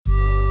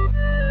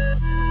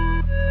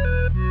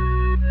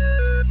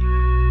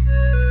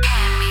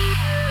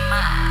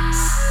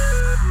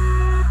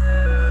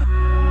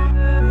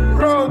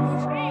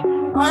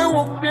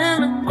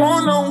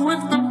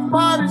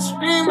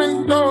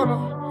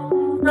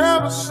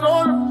never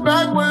slow the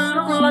back, but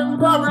look like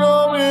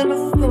Pablo in the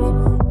floor.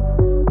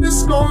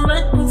 This gon'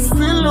 make you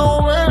feel the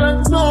way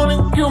I told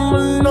and kill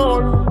my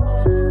Lord.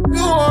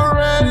 You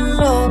already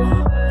know.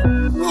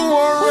 You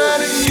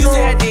already know. Used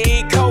to have to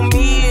eat cold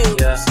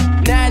meals.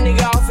 Now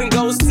nigga off and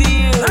go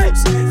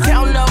steals.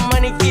 Counting up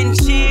money, getting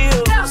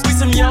chills. We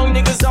some young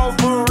niggas on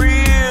for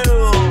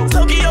real.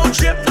 Tokyo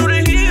trip through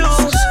the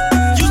hills.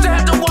 Used to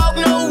have to walk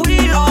no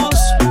wheels.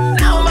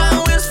 Now my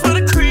wheels for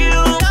the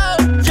crib.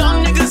 Young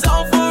niggas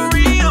on for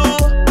real.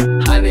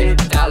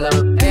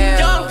 $100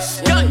 bills.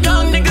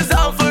 Young niggas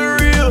on for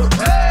real.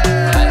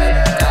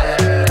 $100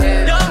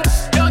 bills.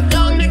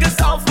 Young niggas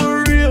on for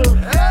real.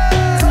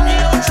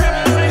 Tokyo trip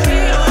through the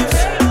hills.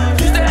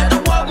 Used to have to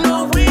walk no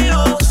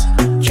wheels.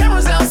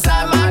 Cameras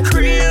outside my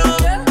crib.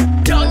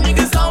 Young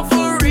niggas on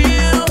for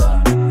real.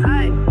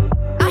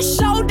 I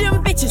showed them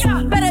bitches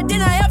better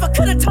than I ever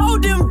could've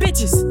told them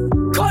bitches.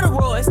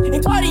 Corduroys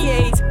and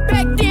Cartiers.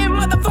 Back then,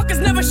 motherfuckers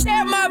never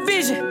shared my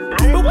vision.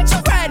 But what you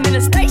riding in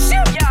a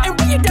spaceship? And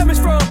where your diamonds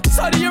from?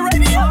 Saudi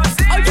Arabia?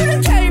 Oh, you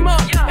done came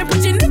up and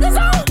put your niggas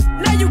on.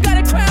 Now you got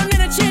a crown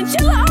and a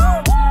chinchilla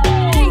on.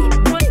 Hey,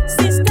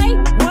 since day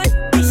one,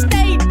 we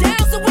stayed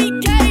down, so we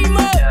came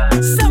up.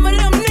 Some of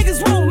them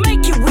niggas won't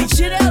make it with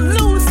you. They'll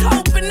lose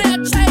hope and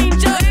they'll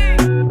change up.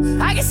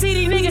 I can see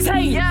these niggas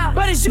hating,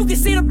 but as you can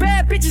see, the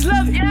bad bitches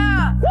love it.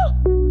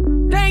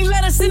 Woo! They ain't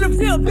let us in the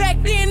field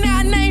back then. Now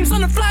our names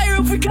on the flyer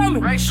if we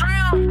coming. I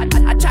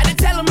tried to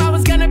tell them I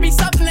was gonna be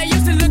something. They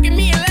used to look at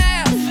me and laugh.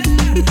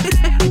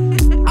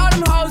 All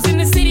them hoes in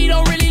the city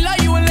don't really love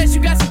you unless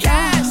you got some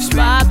cash.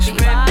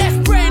 That's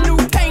brand new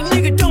paint,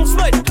 nigga, don't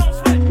smut it.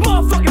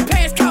 Motherfucking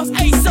pants cost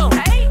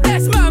 $8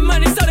 That's my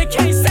money, so they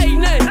can't say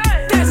nothing.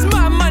 That's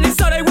my money,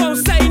 so they won't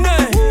say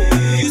nothing.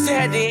 Used to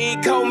have to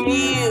eat cold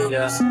meals.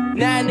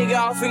 Now nigga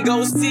off and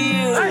go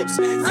steals.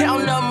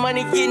 Counting up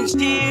money, getting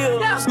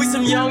chills. We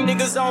some young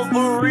niggas on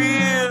for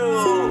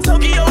real.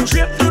 Tokyo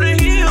trip through the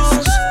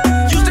hills.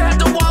 Used to have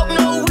to walk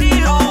no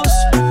wheels.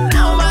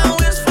 Now my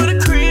wheels for the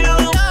crib.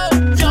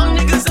 Young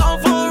niggas on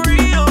for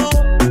real.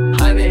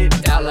 $100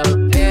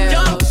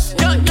 bills.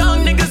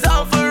 Young niggas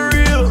on for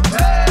real.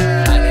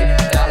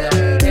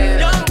 $100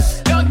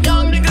 bills.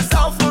 Young niggas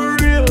on for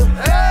real.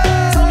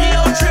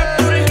 Tokyo trip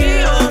through the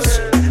hills.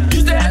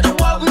 Used to have to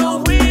walk no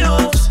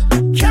wheels.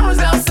 Cameras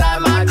outside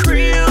my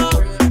crib.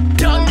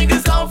 Young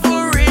niggas on for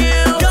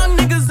real. Young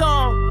niggas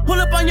on. Pull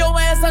up on your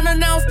ass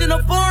unannounced in a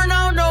foreign. I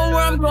don't know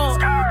where I'm going.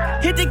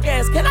 Hit the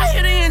gas. Can I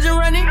hear the engine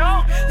running?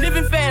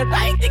 Living fast.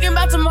 I ain't thinking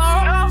about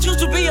tomorrow. Used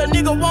to be a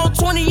nigga want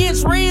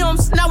 20-inch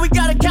rims. Now we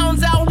got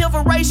accounts out here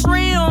for race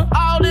rim.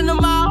 All in the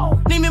mall.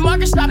 Neiman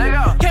Marcus shopping.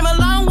 Came a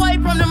long way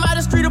from them out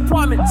of street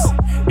apartments.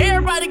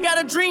 Everybody got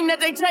a dream that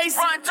they chase.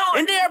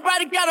 And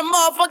everybody got a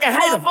motherfucking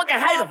hater.